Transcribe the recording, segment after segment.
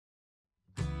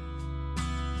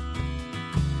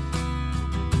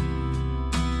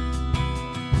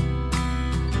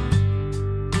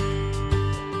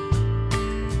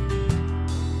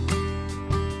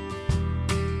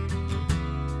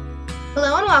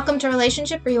welcome to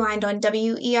Relationship Rewind on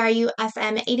WERU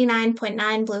FM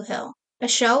 89.9 Blue Hill, a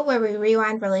show where we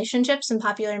rewind relationships in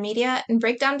popular media and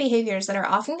break down behaviors that are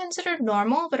often considered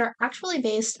normal but are actually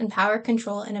based in power,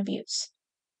 control, and abuse.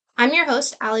 I'm your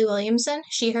host, Allie Williamson,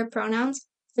 she, her pronouns,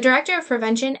 the Director of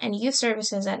Prevention and Youth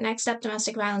Services at Next Step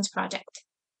Domestic Violence Project.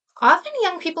 Often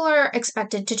young people are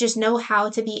expected to just know how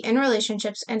to be in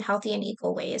relationships in healthy and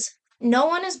equal ways. No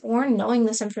one is born knowing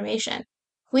this information.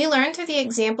 We learn through the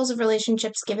examples of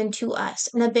relationships given to us,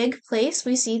 and a big place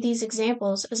we see these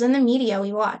examples is in the media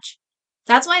we watch.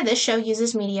 That's why this show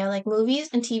uses media like movies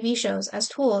and TV shows as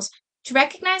tools to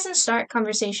recognize and start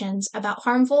conversations about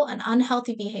harmful and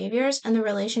unhealthy behaviors and the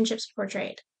relationships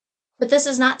portrayed. But this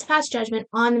is not to pass judgment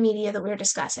on the media that we're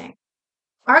discussing.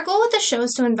 Our goal with the show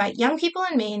is to invite young people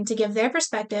in Maine to give their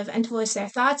perspective and to voice their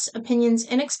thoughts, opinions,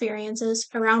 and experiences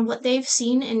around what they've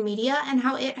seen in media and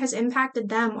how it has impacted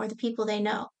them or the people they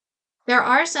know. There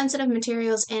are sensitive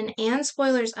materials in and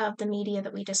spoilers of the media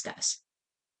that we discuss.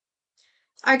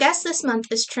 Our guest this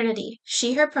month is Trinity,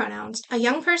 she, her pronouns, a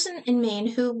young person in Maine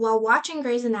who, while watching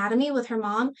Grey's Anatomy with her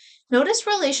mom, noticed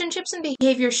relationships and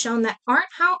behaviors shown that aren't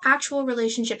how actual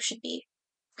relationships should be.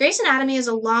 Grey's Anatomy is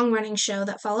a long-running show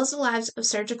that follows the lives of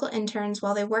surgical interns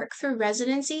while they work through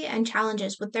residency and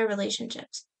challenges with their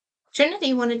relationships.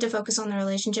 Trinity wanted to focus on the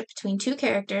relationship between two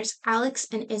characters, Alex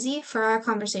and Izzy, for our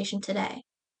conversation today.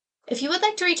 If you would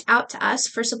like to reach out to us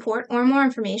for support or more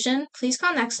information, please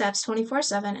call Next Steps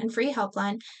 24/7 and free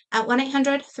helpline at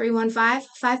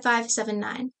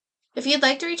 1-800-315-5579. If you'd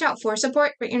like to reach out for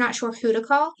support but you're not sure who to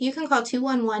call, you can call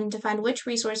 211 to find which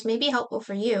resource may be helpful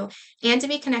for you and to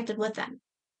be connected with them.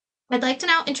 I'd like to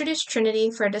now introduce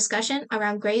Trinity for a discussion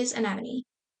around Grey's Anatomy.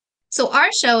 So,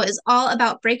 our show is all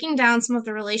about breaking down some of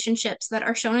the relationships that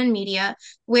are shown in media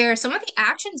where some of the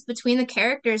actions between the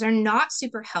characters are not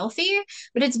super healthy,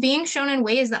 but it's being shown in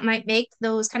ways that might make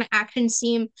those kind of actions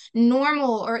seem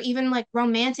normal or even like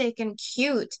romantic and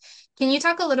cute. Can you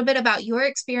talk a little bit about your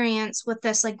experience with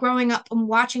this, like growing up and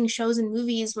watching shows and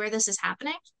movies where this is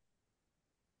happening?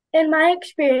 In my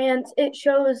experience, it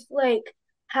shows like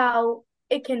how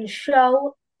it can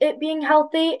show it being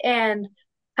healthy and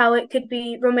how it could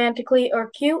be romantically or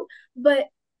cute. But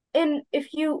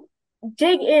if you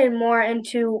dig in more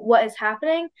into what is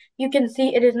happening, you can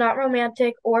see it is not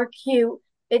romantic or cute.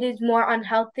 It is more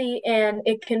unhealthy and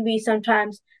it can be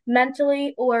sometimes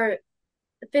mentally or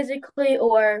physically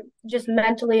or just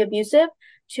mentally abusive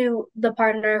to the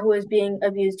partner who is being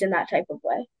abused in that type of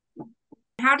way.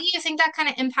 How do you think that kind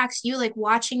of impacts you, like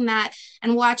watching that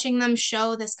and watching them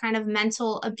show this kind of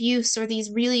mental abuse or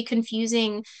these really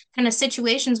confusing kind of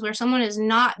situations where someone is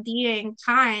not being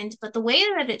kind, but the way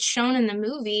that it's shown in the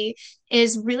movie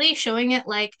is really showing it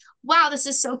like, wow, this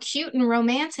is so cute and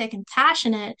romantic and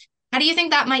passionate. How do you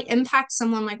think that might impact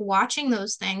someone like watching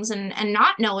those things and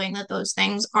not knowing that those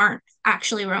things aren't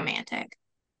actually romantic?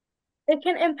 It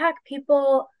can impact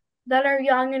people that are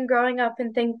young and growing up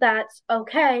and think that's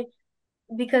okay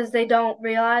because they don't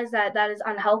realize that that is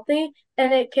unhealthy,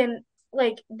 and it can,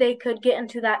 like, they could get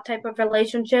into that type of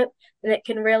relationship and it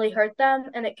can really hurt them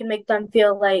and it can make them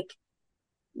feel like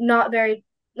not very,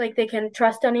 like, they can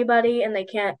trust anybody and they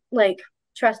can't like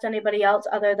trust anybody else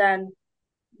other than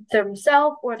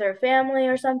themselves or their family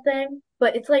or something,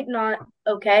 but it's like not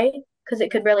okay because it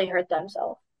could really hurt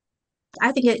themselves.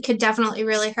 I think it could definitely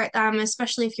really hurt them,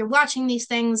 especially if you're watching these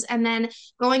things and then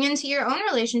going into your own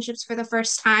relationships for the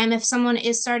first time. If someone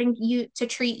is starting you to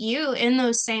treat you in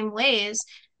those same ways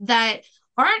that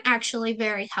aren't actually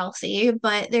very healthy,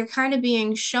 but they're kind of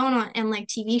being shown on in like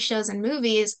TV shows and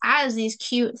movies as these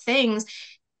cute things.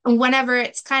 And whenever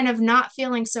it's kind of not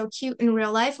feeling so cute in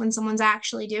real life when someone's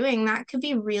actually doing that could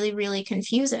be really, really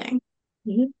confusing.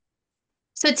 Mm-hmm.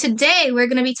 So today we're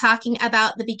going to be talking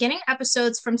about the beginning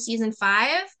episodes from season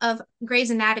 5 of Grey's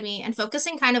Anatomy and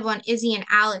focusing kind of on Izzy and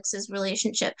Alex's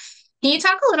relationship. Can you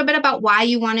talk a little bit about why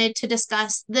you wanted to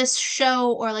discuss this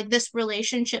show or like this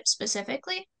relationship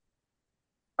specifically?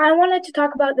 I wanted to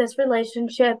talk about this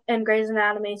relationship in Grey's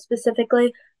Anatomy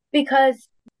specifically because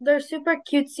they're super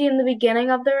cutesy in the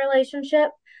beginning of the relationship,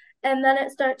 and then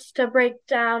it starts to break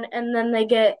down, and then they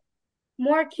get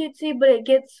more cutesy, but it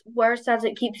gets worse as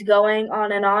it keeps going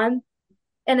on and on.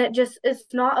 And it just is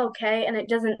not okay, and it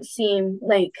doesn't seem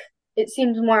like, it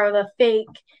seems more of a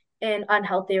fake and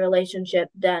unhealthy relationship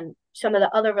than some of the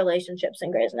other relationships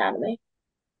in Grey's Anatomy.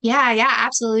 Yeah, yeah,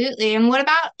 absolutely. And what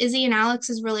about Izzy and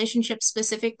Alex's relationship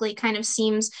specifically kind of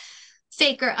seems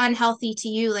fake or unhealthy to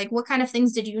you? Like what kind of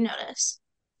things did you notice?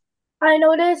 I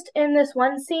noticed in this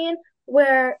one scene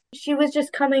where she was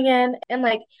just coming in and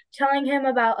like telling him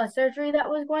about a surgery that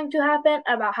was going to happen,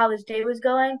 about how his day was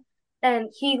going, and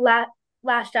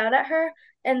lashed out at her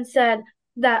and said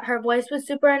that her voice was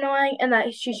super annoying and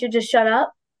that she should just shut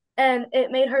up. And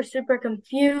it made her super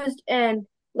confused and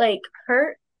like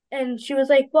hurt. And she was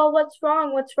like, "Well, what's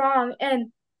wrong? What's wrong?"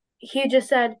 And he just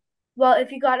said, "Well,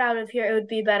 if you got out of here, it would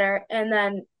be better." And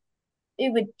then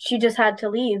she just had to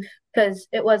leave because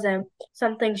it wasn't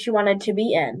something she wanted to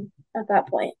be in at that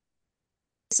point.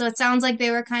 So it sounds like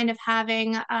they were kind of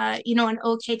having an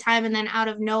okay time, and then out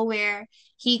of nowhere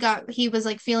he was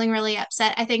like feeling really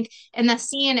upset. I think in the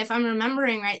scene, if I'm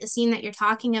remembering right, the scene that you're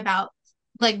talking about,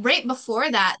 like right before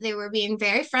that, they were being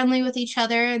very friendly with each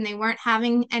other and they weren't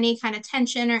having any kind of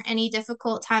tension or any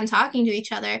difficult time talking to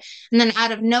each other. And then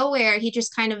out of nowhere, he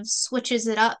just kind of switches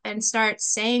it up and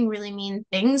starts saying really mean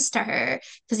things to her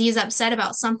because he's upset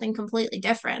about something completely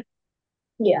different.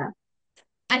 Yeah.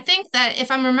 I think that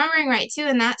if I'm remembering right too,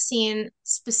 in that scene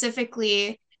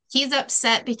specifically, he's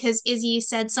upset because Izzy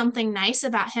said something nice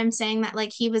about him, saying that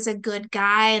like he was a good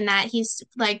guy and that he's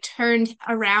like turned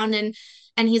around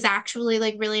and he's actually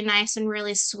like really nice and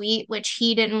really sweet, which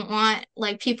he didn't want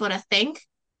like people to think.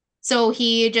 So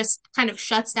he just kind of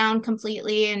shuts down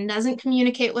completely and doesn't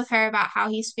communicate with her about how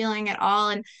he's feeling at all.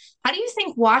 And how do you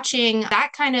think watching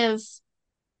that kind of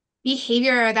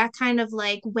behavior or that kind of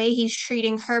like way he's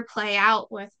treating her play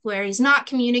out with where he's not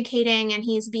communicating and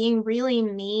he's being really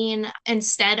mean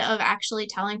instead of actually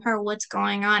telling her what's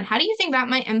going on? How do you think that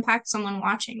might impact someone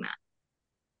watching that?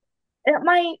 It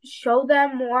might show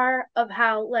them more of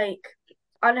how like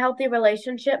unhealthy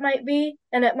relationship might be,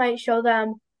 and it might show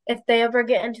them if they ever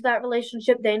get into that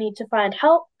relationship, they need to find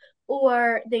help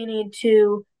or they need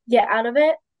to get out of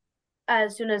it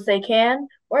as soon as they can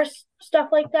or stuff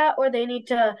like that, or they need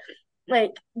to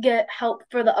like get help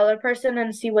for the other person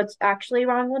and see what's actually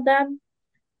wrong with them.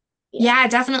 Yeah. Yeah,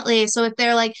 definitely. So if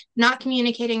they're like not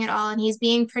communicating at all and he's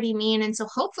being pretty mean, and so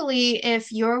hopefully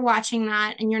if you're watching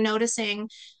that and you're noticing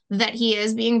that he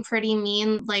is being pretty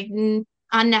mean, like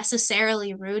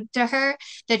unnecessarily rude to her,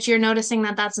 that you're noticing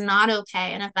that that's not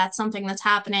okay. And if that's something that's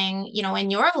happening,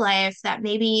 in your life, that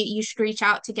maybe you should reach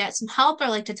out to get some help or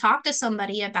like to talk to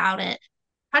somebody about it.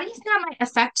 How do you think that might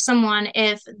affect someone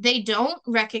if they don't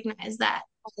recognize that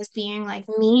as being like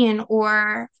mean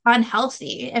or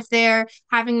unhealthy? If they're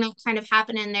having that kind of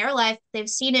happen in their life, they've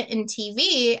seen it in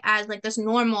TV as like this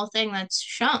normal thing that's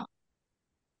shown.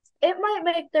 It might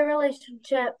make the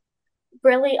relationship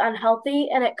really unhealthy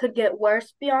and it could get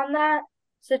worse beyond that,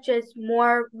 such as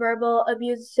more verbal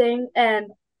abusing, and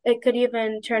it could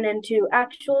even turn into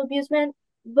actual abusement.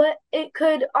 But it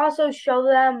could also show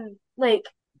them like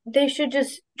they should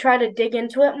just try to dig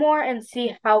into it more and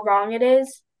see how wrong it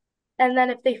is. And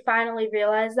then if they finally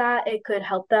realize that, it could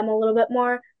help them a little bit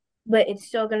more. But it's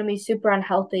still going to be super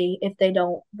unhealthy if they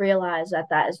don't realize that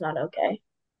that is not okay.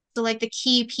 So like the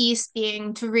key piece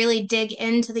being to really dig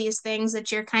into these things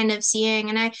that you're kind of seeing.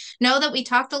 And I know that we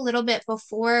talked a little bit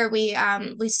before we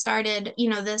started,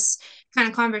 this kind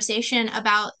of conversation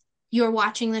about you're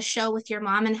watching the show with your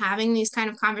mom and having these kind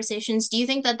of conversations. Do you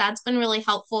think that that's been really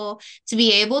helpful to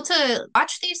be able to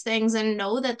watch these things and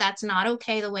know that that's not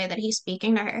okay the way that he's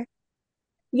speaking to her?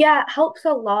 Yeah, it helps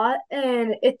a lot,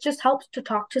 and it just helps to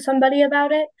talk to somebody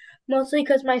about it, mostly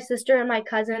because my sister and my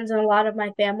cousins and a lot of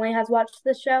my family has watched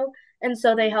the show, and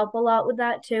so they help a lot with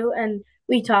that too. And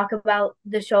we talk about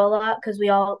the show a lot because we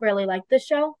all really like the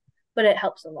show, but it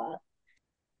helps a lot.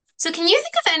 So can you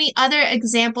think of any other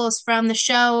examples from the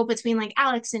show between like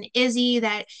Alex and Izzy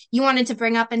that you wanted to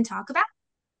bring up and talk about?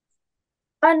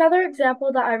 Another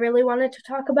example that I really wanted to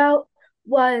talk about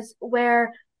was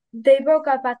where they broke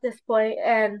up at this point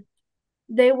and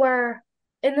they were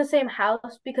in the same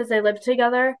house because they lived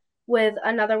together with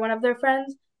another one of their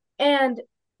friends, and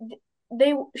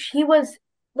they he was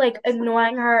like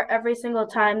ignoring her every single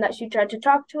time that she tried to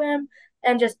talk to him,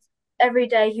 and just every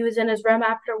day he was in his room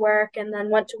after work and then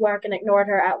went to work and ignored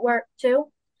her at work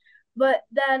too. But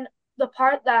then the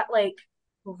part that like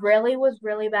really was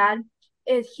really bad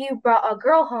is he brought a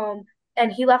girl home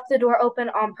and he left the door open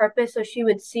on purpose so she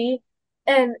would see.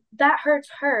 And that hurts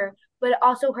her, but it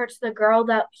also hurts the girl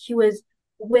that he was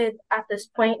with at this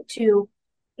point to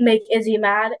make Izzy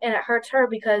mad. And it hurts her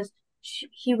because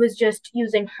he was just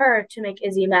using her to make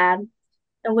Izzy mad,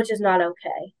 and which is not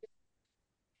okay.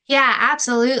 Yeah,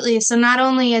 absolutely. So not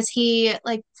only is he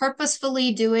like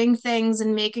purposefully doing things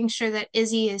and making sure that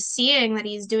Izzy is seeing that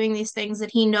he's doing these things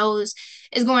that he knows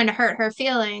is going to hurt her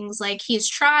feelings, like he's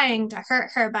trying to hurt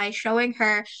her by showing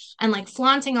her and like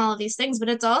flaunting all of these things, but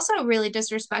it's also really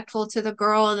disrespectful to the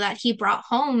girl that he brought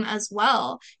home as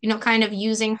well, kind of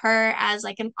using her as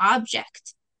like an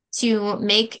object to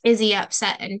make Izzy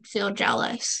upset and feel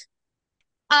jealous.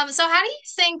 So how do you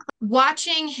think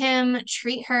watching him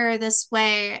treat her this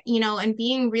way, and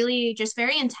being really just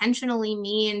very intentionally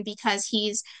mean because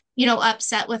he's,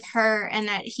 upset with her and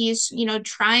that he's,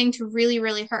 trying to really,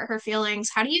 really hurt her feelings,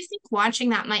 how do you think watching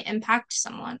that might impact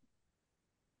someone?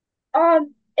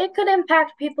 It could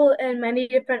impact people in many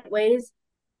different ways,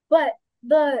 but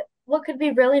the what could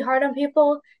be really hard on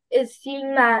people is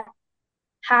seeing that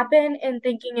happen and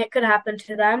thinking it could happen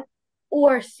to them,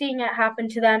 or seeing it happen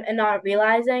to them and not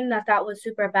realizing that that was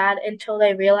super bad until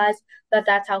they realize that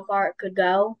that's how far it could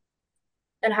go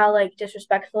and how like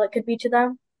disrespectful it could be to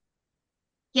them.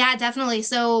 Yeah, definitely.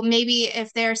 So maybe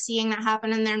if they're seeing that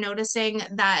happen and they're noticing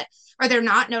that, or they're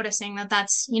not noticing that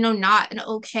that's, not an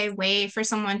okay way for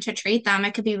someone to treat them,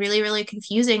 it could be really, really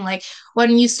confusing. Like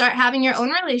when you start having your own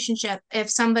relationship, if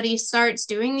somebody starts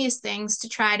doing these things to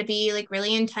try to be like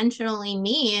really intentionally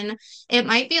mean, it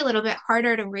might be a little bit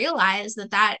harder to realize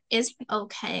that that isn't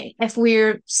okay. If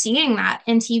we're seeing that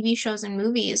in TV shows and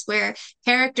movies where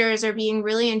characters are being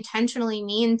really intentionally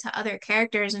mean to other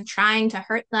characters and trying to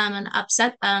hurt them and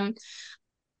upset them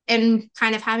and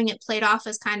kind of having it played off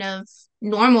as kind of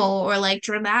normal or like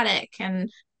dramatic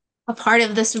and a part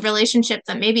of this relationship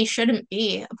that maybe shouldn't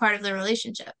be a part of the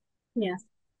relationship. Yeah.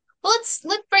 Well, let's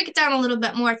break it down a little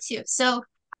bit more too. So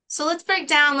let's break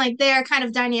down like their kind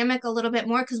of dynamic a little bit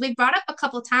more because we brought up a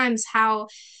couple times how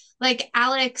like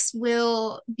Alex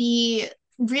will be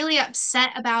really upset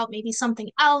about maybe something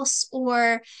else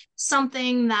or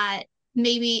something that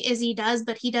maybe Izzy does,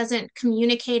 but he doesn't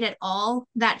communicate at all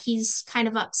that he's kind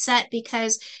of upset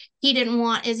because he didn't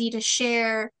want Izzy to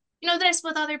share this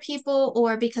with other people,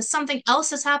 or because something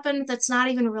else has happened that's not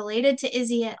even related to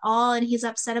Izzy at all, and he's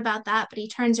upset about that, but he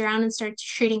turns around and starts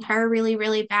treating her really,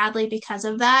 really badly because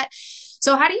of that.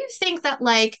 So, how do you think that,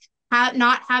 like,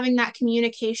 not having that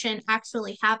communication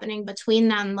actually happening between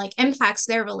them, like, impacts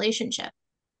their relationship?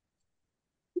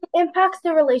 Impacts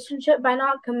the relationship by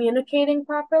not communicating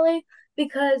properly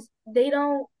because they're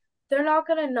not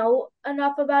going to know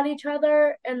enough about each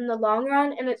other in the long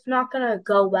run, and it's not going to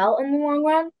go well in the long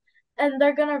run, and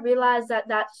they're going to realize that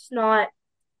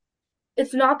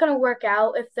it's not going to work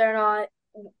out if they're not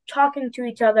talking to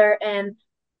each other and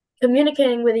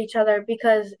communicating with each other,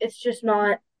 because it's just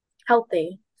not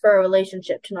healthy for a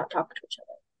relationship to not talk to each other.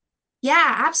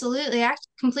 Yeah, absolutely. I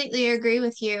completely agree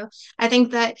with you. I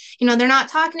think that, they're not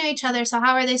talking to each other, so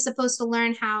how are they supposed to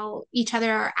learn how each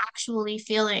other are actually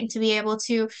feeling to be able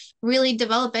to really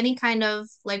develop any kind of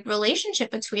like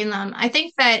relationship between them? I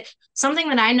think that something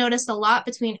that I noticed a lot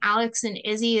between Alex and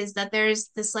Izzy is that there's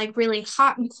this like really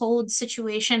hot and cold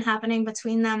situation happening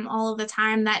between them all of the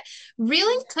time that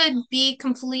really could be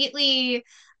completely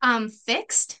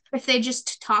fixed if they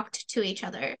just talked to each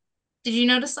other. Did you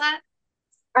notice that?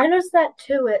 I noticed that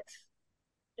too. It's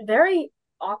very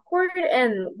awkward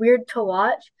and weird to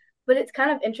watch, but it's kind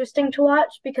of interesting to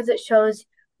watch because it shows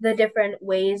the different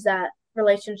ways that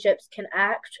relationships can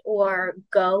act or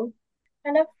go,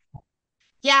 kind of.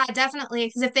 Yeah, definitely.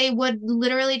 Because if they would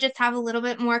literally just have a little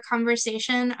bit more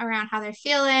conversation around how they're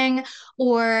feeling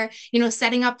or,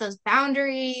 setting up those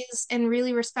boundaries in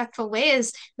really respectful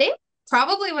ways, they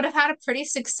probably would have had a pretty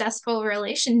successful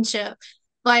relationship.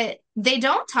 But they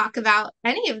don't talk about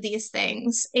any of these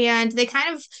things and they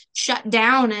kind of shut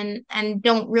down and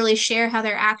don't really share how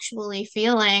they're actually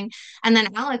feeling. And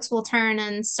then Alex will turn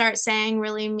and start saying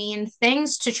really mean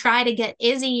things to try to get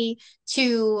Izzy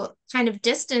to kind of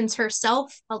distance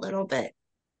herself a little bit.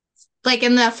 Like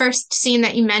in the first scene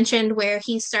that you mentioned, where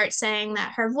he starts saying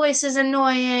that her voice is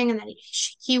annoying and that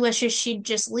he wishes she'd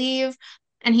just leave.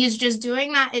 And he's just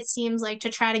doing that, it seems like,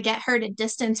 to try to get her to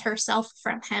distance herself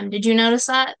from him. Did you notice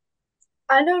that?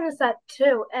 I noticed that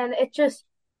too. And it's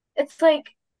like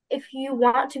if you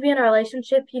want to be in a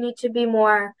relationship, you need to be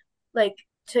more like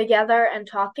together and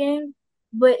talking,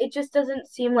 but it just doesn't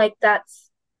seem like that's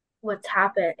what's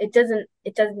happened. It doesn't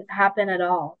happen at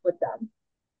all with them.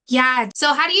 Yeah.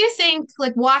 So how do you think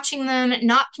like watching them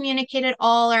not communicate at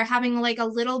all or having like a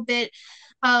little bit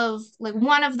of like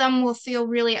one of them will feel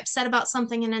really upset about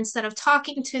something and instead of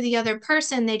talking to the other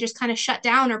person, they just kind of shut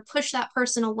down or push that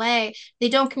person away. They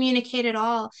don't communicate at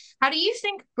all. How do you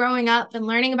think growing up and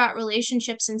learning about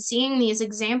relationships and seeing these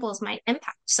examples might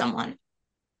impact someone?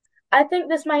 I think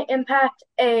this might impact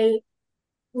a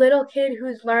little kid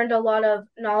who's learned a lot of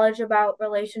knowledge about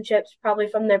relationships probably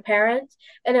from their parents,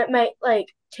 and it might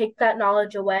like take that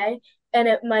knowledge away, and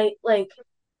it might like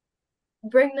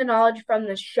bring the knowledge from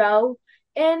the show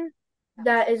in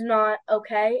that is not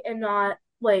okay and not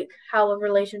like how a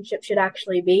relationship should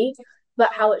actually be,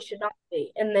 but how it should not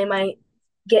be. And they might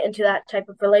get into that type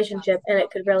of relationship and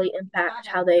it could really impact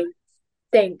how they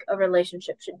think a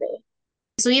relationship should be.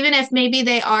 So even if maybe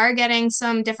they are getting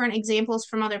some different examples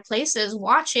from other places,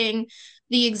 watching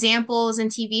the examples in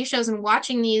TV shows and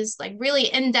watching these like really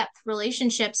in-depth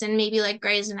relationships and maybe like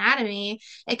Grey's Anatomy,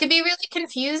 it could be really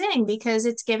confusing because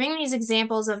it's giving these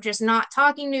examples of just not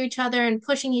talking to each other and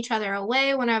pushing each other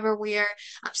away whenever we're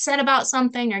upset about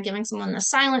something or giving someone the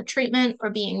silent treatment or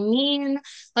being mean,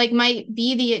 like might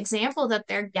be the example that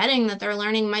they're getting that they're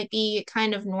learning might be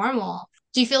kind of normal.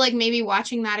 Do you feel like maybe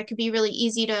watching that it could be really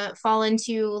easy to fall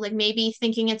into like maybe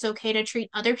thinking it's okay to treat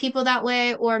other people that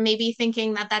way or maybe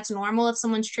thinking that that's normal if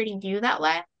someone's treating you that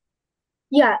way?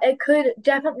 Yeah, it could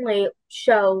definitely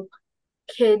show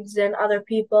kids and other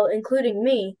people, including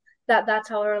me, that that's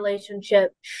how a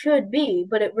relationship should be,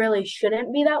 but it really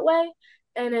shouldn't be that way.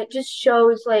 And it just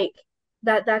shows like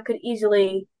that could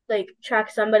easily like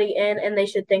track somebody in and they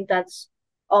should think that's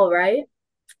all right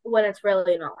when it's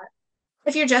really not.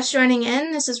 If you're just joining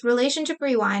in, this is Relationship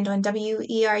Rewind on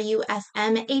WERU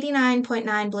FM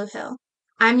 89.9 Blue Hill.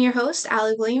 I'm your host,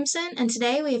 Allie Williamson, and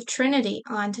today we have Trinity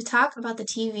on to talk about the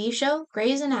TV show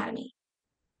Grey's Anatomy.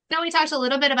 Now we talked a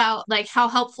little bit about like how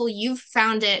helpful you've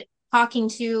found it talking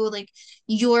to like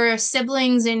your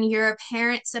siblings and your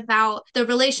parents about the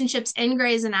relationships in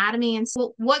Grey's Anatomy. And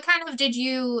so what kind of did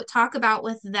you talk about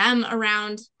with them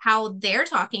around how they're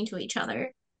talking to each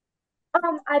other?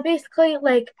 I basically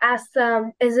like asked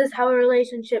them, is this how a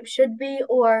relationship should be?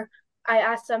 Or I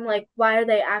asked them like, why are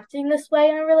they acting this way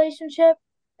in a relationship?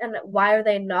 And why are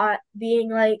they not being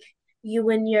like you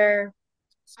and your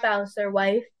spouse or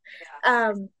wife?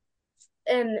 Um,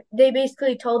 and they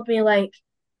basically told me like,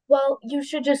 well, you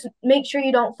should just make sure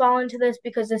you don't fall into this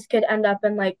because this could end up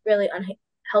in like really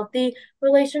unhealthy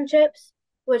relationships,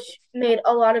 which made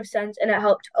a lot of sense and it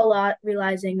helped a lot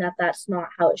realizing that that's not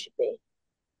how it should be.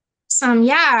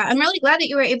 Yeah, I'm really glad that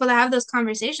you were able to have those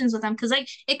conversations with them because like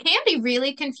it can be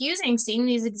really confusing seeing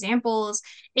these examples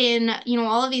in,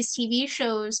 all of these TV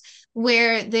shows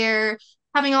where they're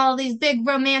having all these big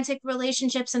romantic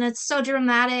relationships and it's so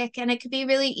dramatic and it could be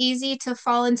really easy to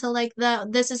fall into like the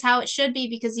this is how it should be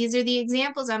because these are the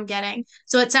examples I'm getting.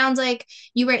 So it sounds like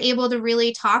you were able to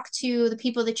really talk to the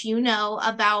people that you know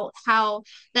about how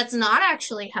that's not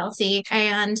actually healthy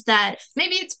and that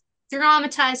maybe it's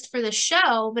dramatized for the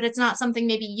show, but it's not something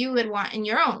maybe you would want in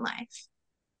your own life.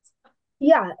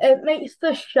 Yeah, it makes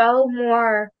the show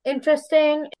more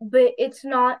interesting, but it's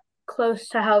not close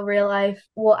to how real life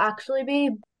will actually be.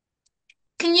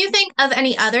 Can you think of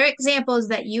any other examples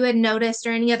that you had noticed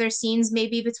or any other scenes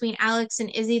maybe between Alex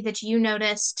and Izzy that you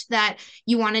noticed that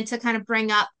you wanted to kind of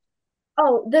bring up?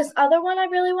 Oh, this other one I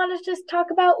really wanted to just talk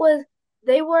about was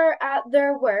they were at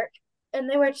their work and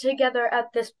they were together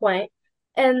at this point,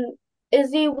 and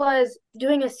Izzy was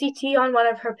doing a CT on one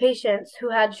of her patients who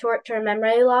had short-term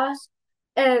memory loss,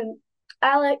 and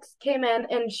Alex came in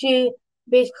and she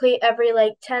basically every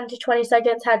like 10 to 20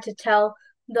 seconds had to tell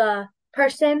the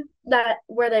person that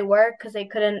where they were because they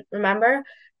couldn't remember.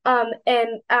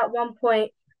 And at one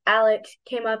point, Alex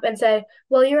came up and said,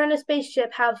 "Well, you're in a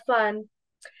spaceship, have fun."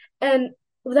 And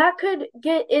that could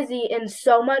get Izzy in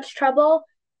so much trouble.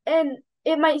 And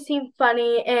it might seem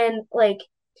funny and like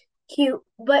cute,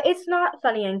 but it's not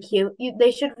funny and cute.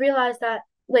 They should realize that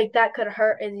like that could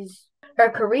hurt Izzy's her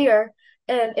career,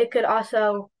 and it could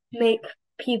also make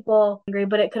people angry,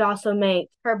 but it could also make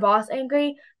her boss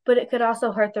angry, but it could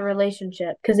also hurt the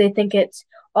relationship because they think it's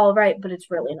all right, but it's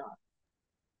really not.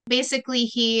 Basically,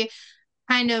 he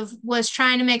kind of was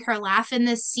trying to make her laugh in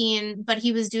this scene, but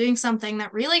he was doing something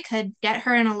that really could get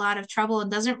her in a lot of trouble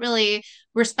and doesn't really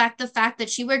respect the fact that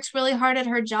she works really hard at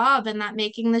her job and that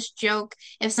making this joke,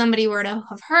 if somebody were to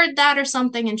have heard that or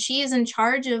something and she is in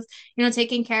charge of,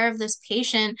 taking care of this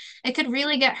patient, it could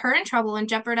really get her in trouble and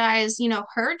jeopardize,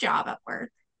 her job at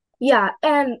work. Yeah,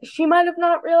 and she might have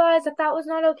not realized that that was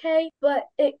not okay, but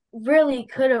it really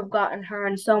could have gotten her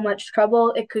in so much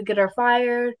trouble. It could get her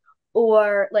fired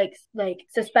or like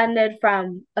suspended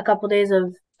from a couple days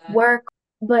of work,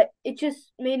 but it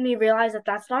just made me realize that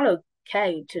that's not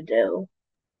okay to do.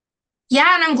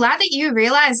 Yeah, and I'm glad that you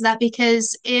realized that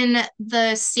because in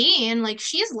the scene, like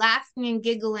she's laughing and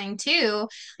giggling too,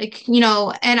 like,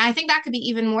 and I think that could be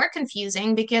even more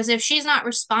confusing because if she's not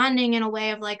responding in a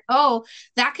way of like, oh,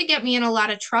 that could get me in a lot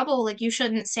of trouble, like you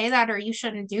shouldn't say that or you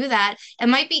shouldn't do that, it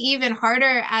might be even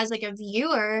harder as like a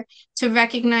viewer to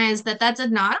recognize that that's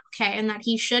not okay and that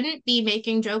he shouldn't be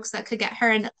making jokes that could get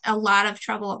her in a lot of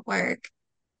trouble at work.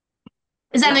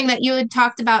 Is that Yeah. something that you had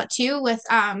talked about too with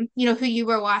who you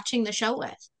were watching the show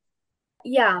with?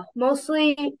 Yeah,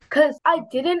 mostly because I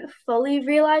didn't fully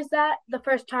realize that the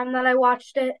first time that I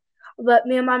watched it, but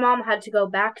me and my mom had to go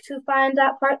back to find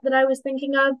that part that I was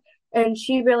thinking of. And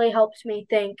she really helps me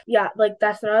think, yeah, like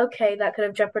that's not okay. That could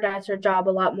have jeopardized her job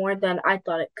a lot more than I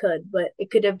thought it could, but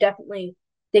it could have definitely,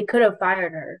 they could have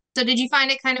fired her. So did you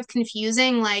find it kind of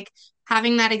confusing, like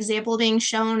having that example being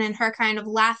shown and her kind of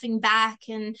laughing back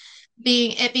and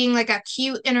being like a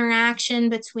cute interaction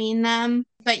between them,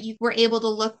 but you were able to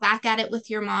look back at it with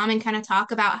your mom and kind of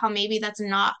talk about how maybe that's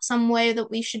not some way that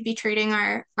we should be treating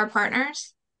our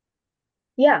partners?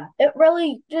 Yeah, it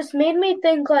really just made me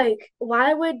think like,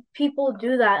 why would people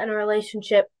do that in a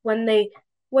relationship when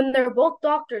they're both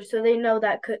doctors, so they know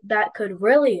that could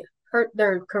really hurt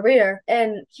their career,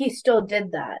 and he still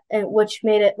did that, and which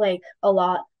made it like a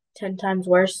lot 10 times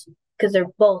worse because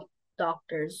they're both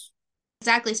doctors.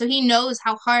 Exactly. So he knows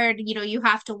how hard, you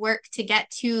have to work to get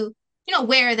to,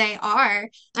 where they are.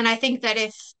 And I think that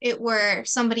if it were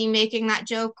somebody making that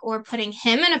joke or putting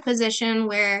him in a position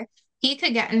where he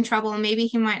could get in trouble, maybe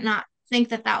he might not think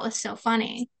that that was so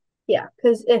funny. Yeah,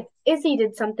 because if Izzy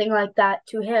did something like that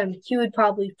to him, he would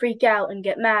probably freak out and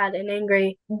get mad and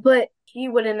angry, but he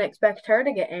wouldn't expect her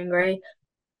to get angry.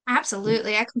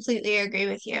 Absolutely. I completely agree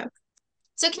with you.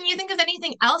 So can you think of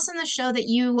anything else in the show that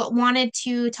you wanted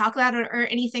to talk about or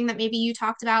anything that maybe you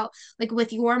talked about like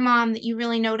with your mom that you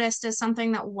really noticed as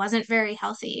something that wasn't very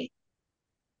healthy?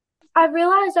 I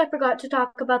realized I forgot to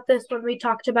talk about this when we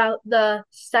talked about the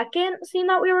second scene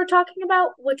that we were talking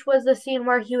about, which was the scene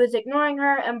where he was ignoring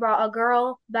her and brought a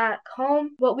girl back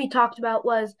home. What we talked about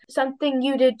was something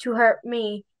you did to hurt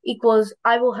me equals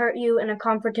I will hurt you in a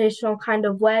confrontational kind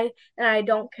of way, and I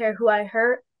don't care who I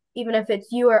hurt, even if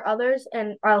it's you or others,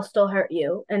 and I'll still hurt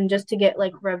you, and just to get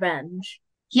like revenge.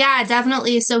 Yeah,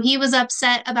 definitely. So he was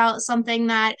upset about something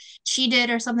that she did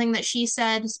or something that she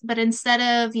said, but instead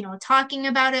of, talking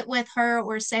about it with her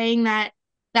or saying that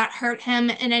that hurt him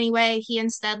in any way, he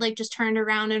instead like just turned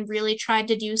around and really tried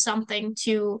to do something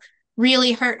to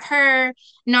really hurt her,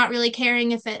 not really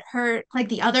caring if it hurt like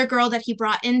the other girl that he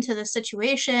brought into the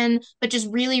situation, but just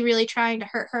really, really trying to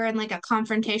hurt her in like a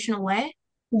confrontational way.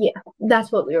 Yeah,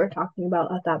 that's what we were talking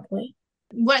about at that point.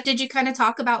 What did you kind of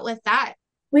talk about with that?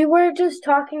 We were just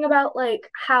talking about like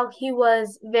how he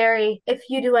was very, if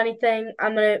you do anything,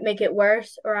 I'm gonna make it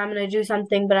worse, or I'm gonna do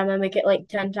something, but I'm gonna make it like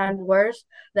 10 times worse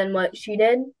than what she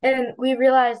did. And we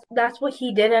realized that's what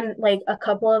he did in like a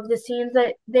couple of the scenes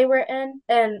that they were in.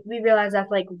 And we realized that's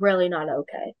like really not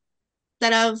okay.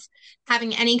 Instead of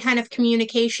having any kind of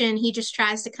communication, he just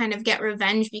tries to kind of get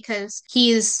revenge because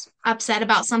he's upset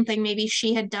about something maybe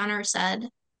she had done or said.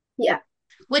 Yeah.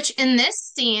 Which in this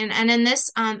scene and in this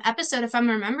episode, if I'm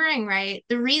remembering right,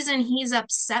 the reason he's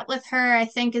upset with her, I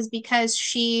think, is because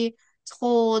she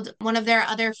told one of their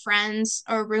other friends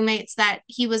or roommates that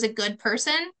he was a good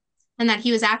person and that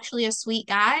he was actually a sweet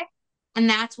guy. And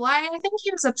that's why I think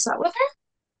he was upset with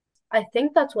her. I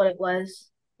think that's what it was,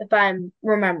 if I'm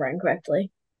remembering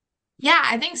correctly. Yeah,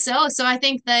 I think so. So I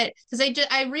think that because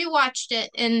I rewatched it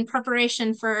in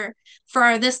preparation for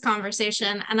this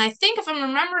conversation, and I think if I'm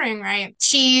remembering right,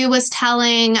 she was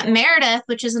telling Meredith,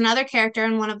 which is another character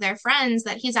and one of their friends,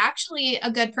 that he's actually a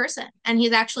good person and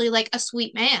he's actually like a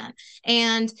sweet man.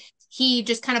 And he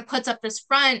just kind of puts up this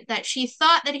front that she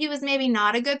thought that he was maybe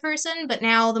not a good person, but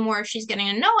now the more she's getting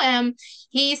to know him,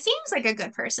 he seems like a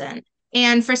good person.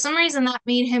 And for some reason, that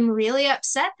made him really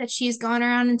upset that she's going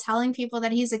around and telling people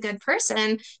that he's a good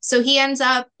person. So he ends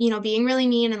up, being really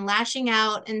mean and lashing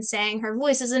out and saying her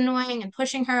voice is annoying and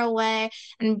pushing her away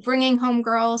and bringing home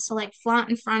girls to like flaunt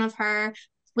in front of her,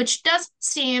 which does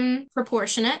seem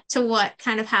proportionate to what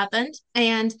kind of happened.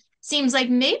 And seems like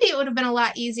maybe it would have been a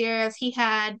lot easier if he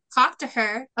had talked to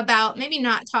her about maybe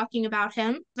not talking about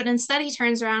him, but instead he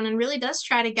turns around and really does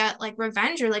try to get like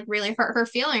revenge or like really hurt her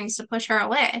feelings to push her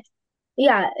away.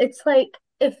 Yeah, it's like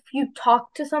if you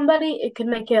talk to somebody, it could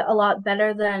make it a lot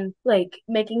better than like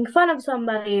making fun of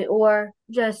somebody or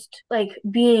just like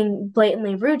being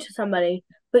blatantly rude to somebody.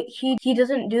 But he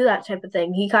doesn't do that type of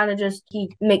thing. He kind of just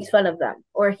he makes fun of them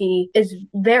or he is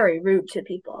very rude to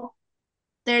people.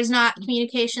 There's not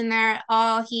communication there at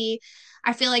all.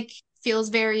 I feel like, feels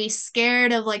very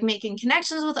scared of like making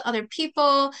connections with other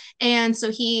people. And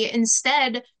so he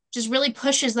instead just really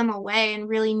pushes them away in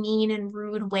really mean and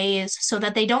rude ways so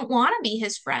that they don't want to be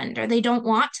his friend or they don't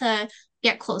want to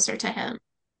get closer to him.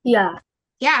 Yeah.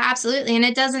 Yeah, absolutely. And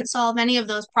it doesn't solve any of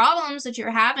those problems that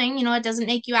you're having. It doesn't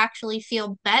make you actually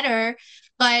feel better.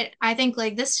 But I think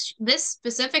like this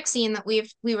specific scene that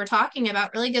we were talking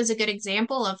about really gives a good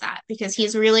example of that because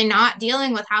he's really not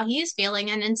dealing with how he's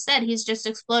feeling and instead he's just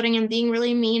exploding and being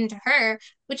really mean to her,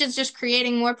 which is just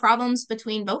creating more problems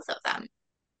between both of them.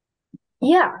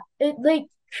 Yeah. It like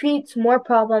creates more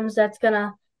problems that's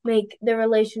gonna make the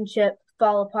relationship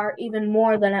fall apart even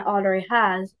more than it already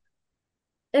has.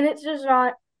 and it's just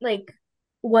not like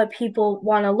what people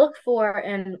want to look for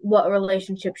and what a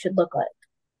relationship should look like.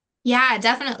 Yeah,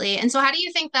 definitely. And so how do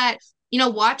you think that,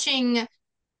 watching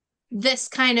this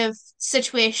kind of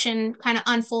situation kind of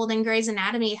unfold in Grey's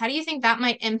Anatomy, how do you think that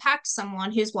might impact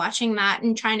someone who's watching that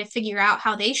and trying to figure out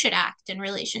how they should act in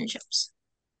relationships?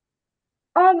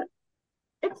 Um,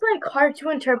 it's like hard to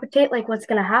interpret like what's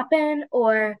gonna happen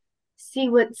or see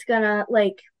what's gonna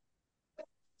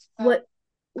what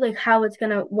like how it's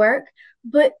gonna work.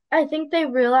 But I think they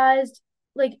realized,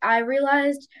 like I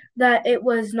realized, that it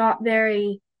was not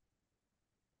very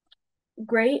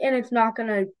great and it's not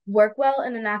gonna work well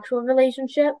in an actual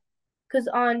relationship. Because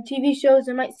on TV shows,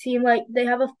 it might seem like they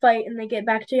have a fight and they get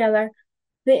back together,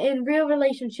 but in real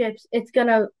relationships, it's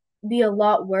gonna be a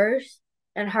lot worse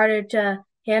and harder to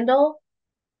handle,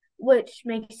 which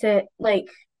makes it like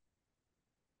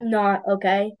not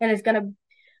okay. And it's gonna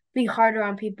be harder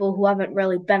on people who haven't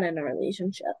really been in a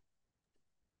relationship.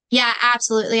 Yeah,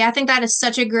 absolutely. I think that is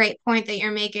such a great point that you're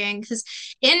making because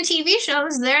in TV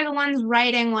shows, they're the ones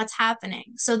writing what's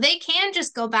happening. So they can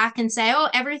just go back and say, oh,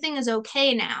 everything is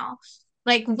okay now.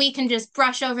 Like we can just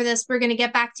brush over this. We're going to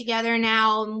get back together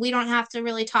now. And we don't have to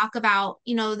really talk about,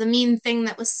 the mean thing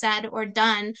that was said or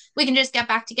done. We can just get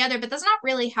back together. But that's not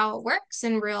really how it works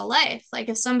in real life. Like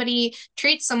if somebody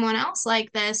treats someone else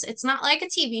like this, it's not like a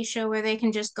TV show where they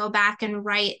can just go back and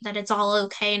write that it's all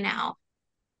okay now.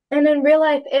 And in real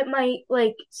life, it might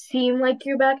like seem like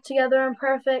you're back together and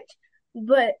perfect,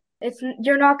 but it's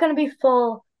you're not going to be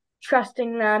full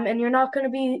trusting them, and you're not going to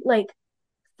be like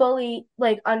fully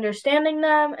like understanding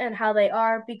them and how they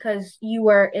are because you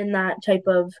were in that type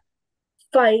of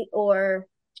fight or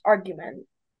argument.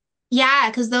 Yeah,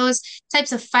 because those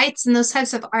types of fights and those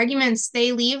types of arguments,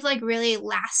 they leave like really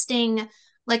lasting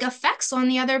like effects on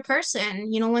the other person.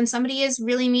 When somebody is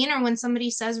really mean or when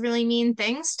somebody says really mean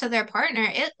things to their partner,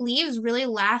 it leaves really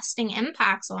lasting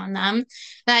impacts on them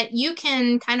that you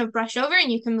can kind of brush over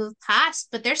and you can move past,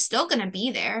 but they're still going to be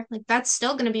there. Like that's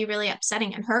still going to be really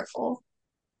upsetting and hurtful.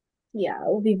 Yeah,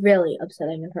 it will be really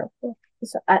upsetting and hurtful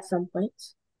at some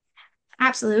points.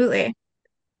 Absolutely.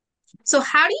 So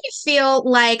how do you feel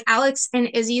like Alex and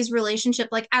Izzy's relationship,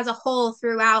 like as a whole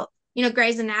throughout,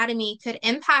 Grey's Anatomy could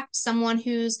impact someone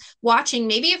who's watching,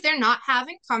 maybe if they're not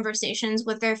having conversations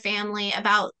with their family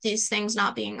about these things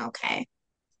not being okay?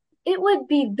 It would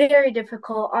be very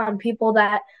difficult on people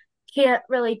that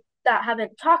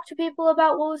haven't talked to people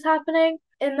about what was happening,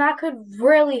 and that could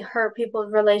really hurt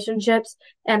people's relationships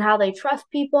and how they trust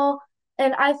people.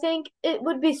 And I think it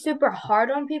would be super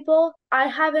hard on people. I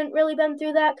haven't really been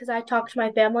through that because I talk to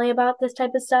my family about this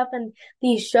type of stuff and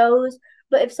these shows.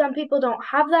 But if some people don't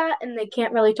have that and they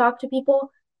can't really talk to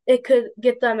people, it could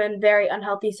get them in very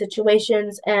unhealthy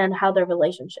situations and how their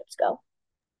relationships go.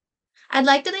 I'd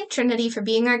like to thank Trinity for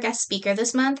being our guest speaker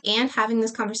this month and having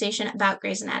this conversation about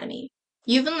Grey's Anatomy.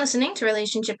 You've been listening to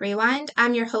Relationship Rewind.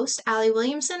 I'm your host, Allie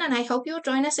Williamson, and I hope you'll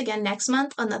join us again next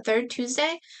month on the third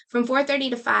Tuesday from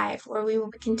 4:30 to 5, where we will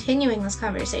be continuing this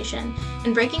conversation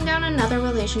and breaking down another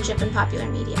relationship in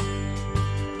popular media.